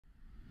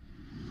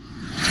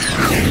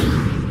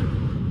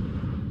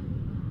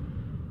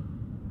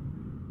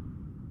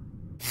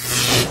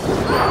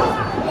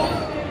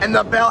And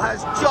the bell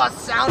has just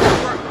sounded.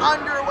 We're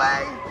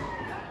underway.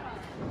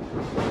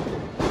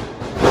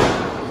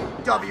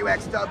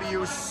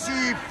 WXW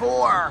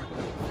C4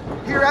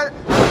 here at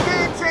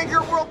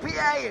GameChanger World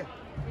PA.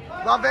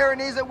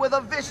 LaVaroneza with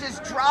a vicious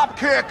drop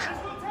kick,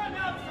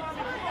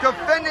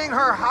 defending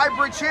her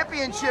hybrid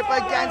championship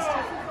against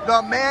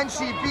the man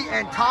she beat,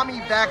 and Tommy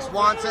Vecs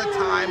wants a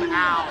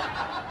timeout.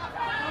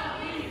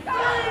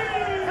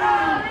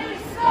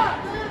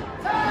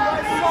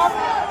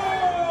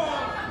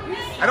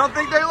 I don't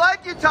think they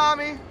like you,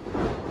 Tommy.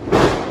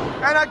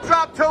 And a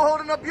drop toe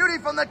holding a beauty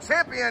from the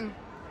champion.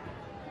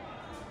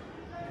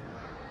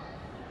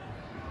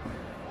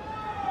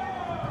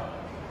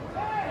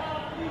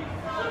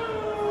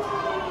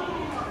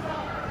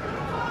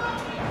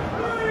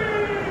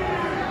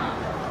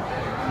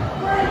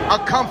 A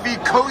comfy,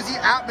 cozy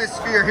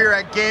atmosphere here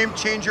at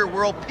GameChanger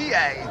World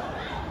PA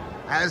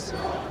as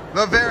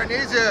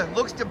LaVaroneza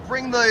looks to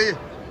bring the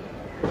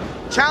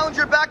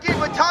challenger back in,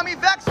 but Tommy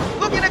Vecs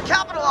looking to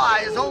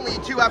capitalize, only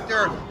two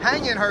after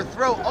hanging her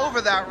throat over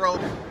that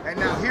rope. And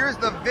now here's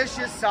the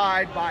vicious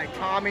side by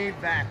Tommy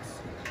Vecs.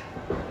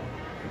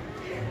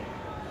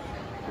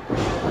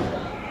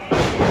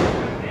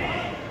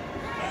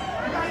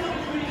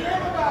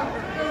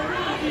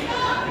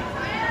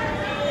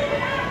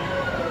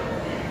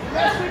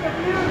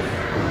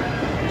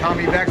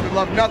 Tommy Vecs would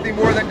love nothing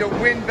more than to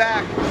win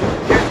back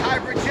his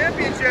hybrid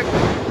championship,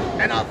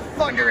 and a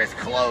thunderous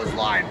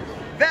clothesline.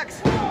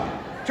 Vecs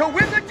to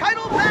win the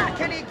title back.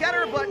 Can he get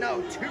her? But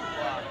no, too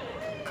far.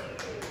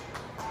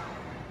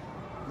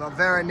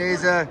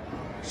 LaVaroneza,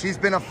 she's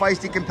been a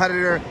feisty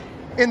competitor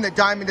in the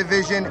Diamond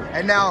Division,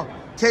 and now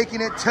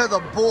taking it to the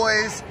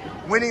boys,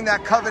 winning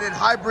that coveted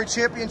hybrid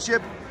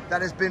championship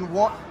that has been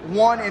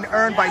won and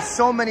earned by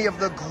so many of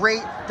the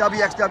great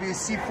WXW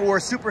C4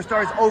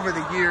 superstars over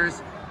the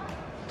years.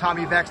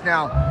 Tommy Vecs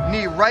now,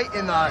 knee right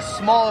in the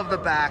small of the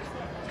back.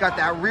 He's got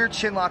that rear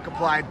chin lock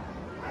applied.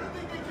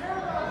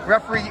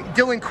 Referee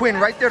Dylan Quinn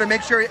right there to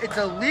make sure it's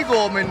a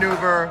legal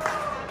maneuver.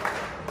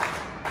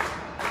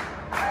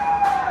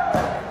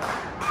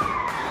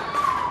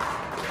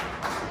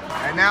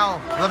 And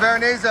now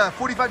LaVaroneza,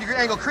 45-degree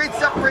angle, creates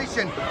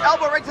separation.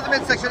 Elbow right to the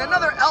midsection.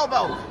 Another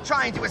elbow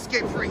trying to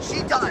escape free.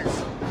 She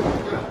does.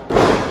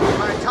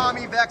 But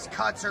Tommy Vecs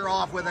cuts her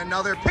off with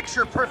another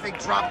picture-perfect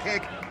drop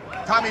kick.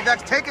 Tommy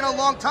Vecs taking a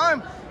long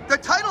time. The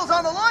title's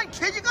on the line,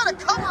 kid. You gotta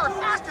cover her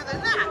faster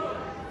than that.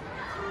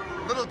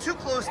 A little too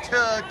close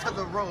to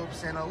the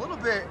ropes and a little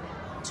bit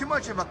too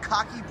much of a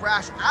cocky,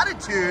 brash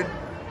attitude.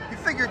 You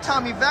figured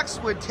Tommy Vecs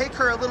would take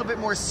her a little bit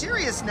more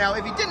serious now.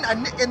 If he didn't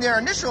in their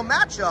initial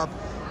matchup,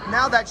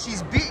 now that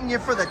she's beaten you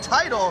for the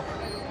title,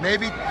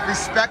 maybe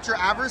respect your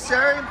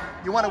adversary.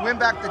 You want to win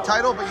back the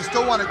title, but you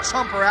still want to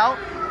chump her out.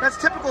 That's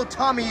typical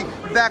Tommy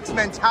Vecs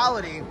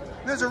mentality.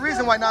 There's a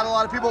reason why not a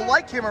lot of people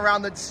like him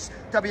around the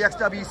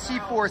WXW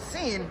C4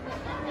 scene,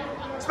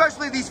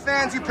 especially these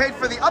fans who paid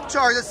for the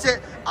upcharge that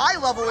sit eye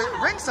level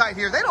at ringside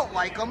here. They don't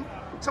like him.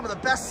 Some of the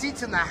best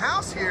seats in the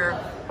house here.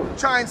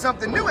 Trying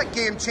something new at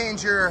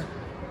GameChanger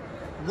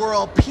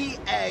World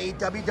PA,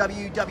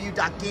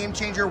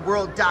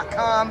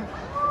 www.gamechangerworld.com.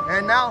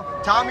 And now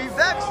Tommy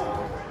Vecs.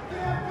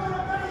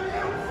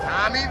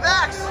 Tommy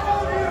Vecs.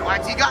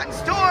 What's he got in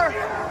store?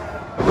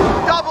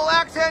 Double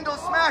axe handle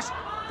smash.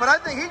 But I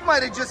think he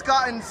might have just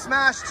gotten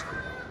smashed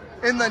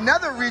in the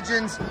nether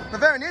regions.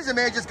 LaVaroneza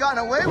may have just gotten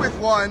away with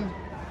one.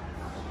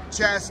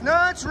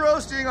 Chestnuts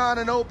roasting on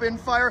an open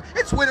fire.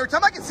 It's winter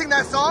time. I can sing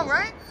that song,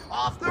 right?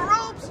 Off the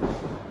ropes.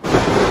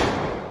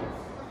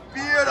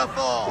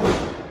 Beautiful.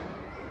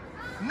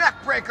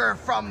 Neckbreaker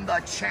from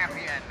the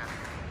champion.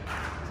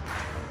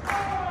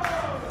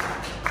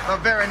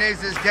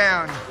 LaVaroneza's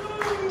down.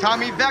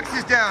 Tommy Vecs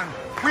is down.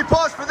 We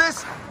pause for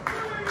this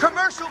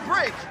commercial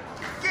break.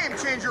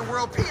 GameChanger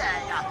World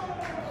PA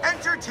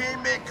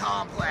Entertainment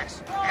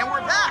Complex. And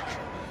we're back.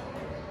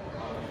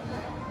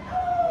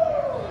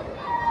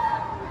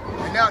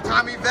 And now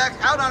Tommy Vecs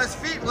out on his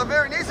feet.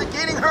 LaVaroneza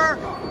gaining her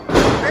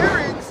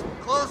bearings.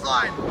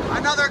 Clothesline.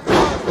 Another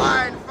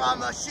clothesline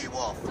from the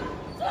She-Wolf.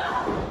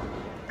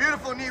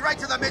 Beautiful knee right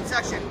to the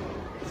midsection.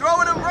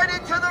 Throwing him right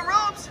into the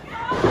ropes.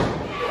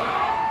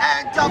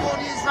 And double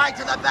knees right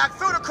to the back.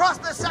 Thrown across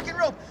the second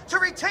rope to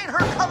retain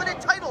her coveted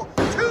title.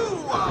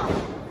 2.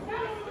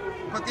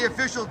 But the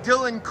official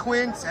Dylan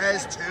Quinn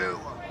says 2.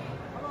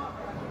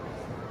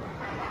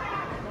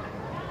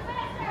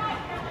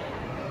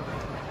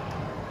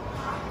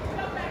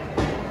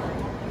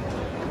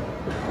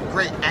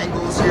 Great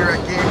angles here at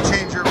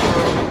GameChanger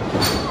World.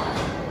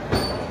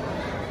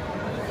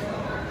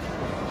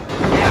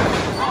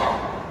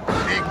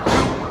 Big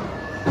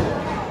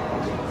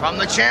boot from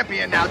the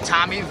champion, now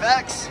Tommy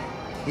Vecs.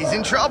 He's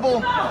in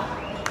trouble.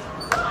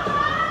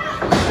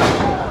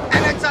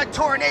 And it's a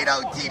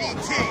tornado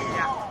DDT.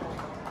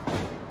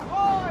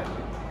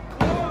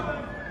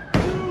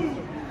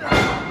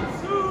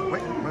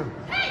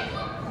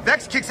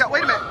 Vecs kicks out.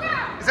 Wait a minute.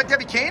 Is that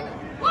Debbie Kane?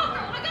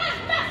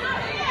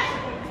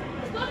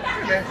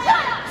 Okay.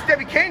 What's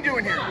Debbie Kane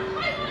doing here?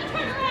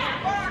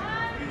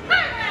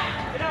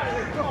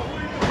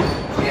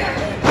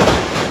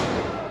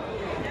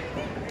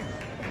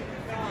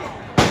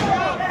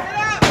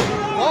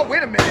 Oh,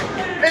 wait a minute.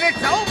 And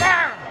it's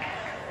over.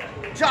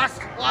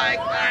 Just like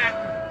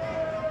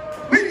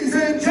that. Ladies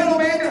and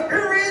gentlemen,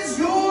 here is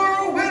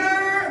your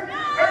winner,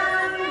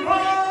 and the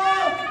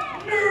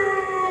new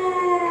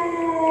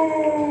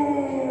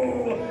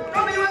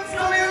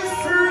WXW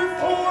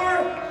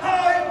C4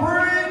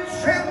 Hybrid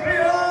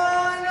Champion,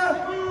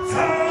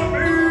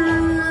 Tommy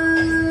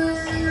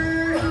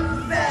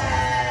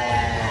Vecs.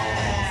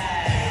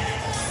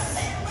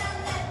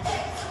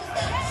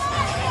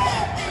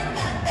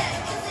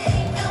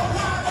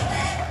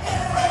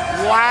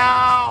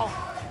 Wow.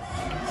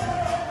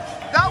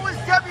 That was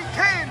Debbie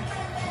Quinn.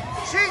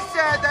 She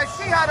said that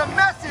she had a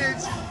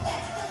message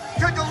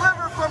to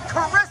deliver from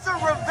Carissa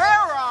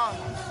Rivera.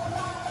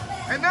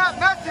 And that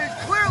message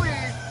clearly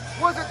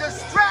was a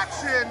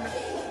distraction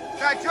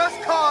that just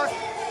cost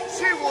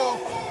She-Wolf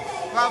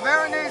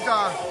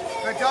LaVaroneza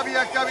the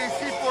WXW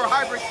C4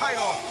 Hybrid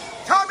title.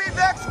 Tommy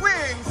Vecs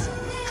wins.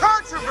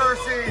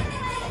 Controversy.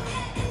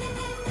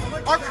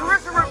 Are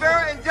Carissa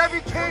Rivera and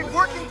Debbie Quinn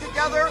working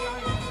together?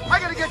 I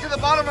gotta get to the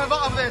bottom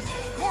of this.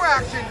 More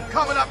action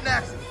coming up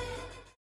next.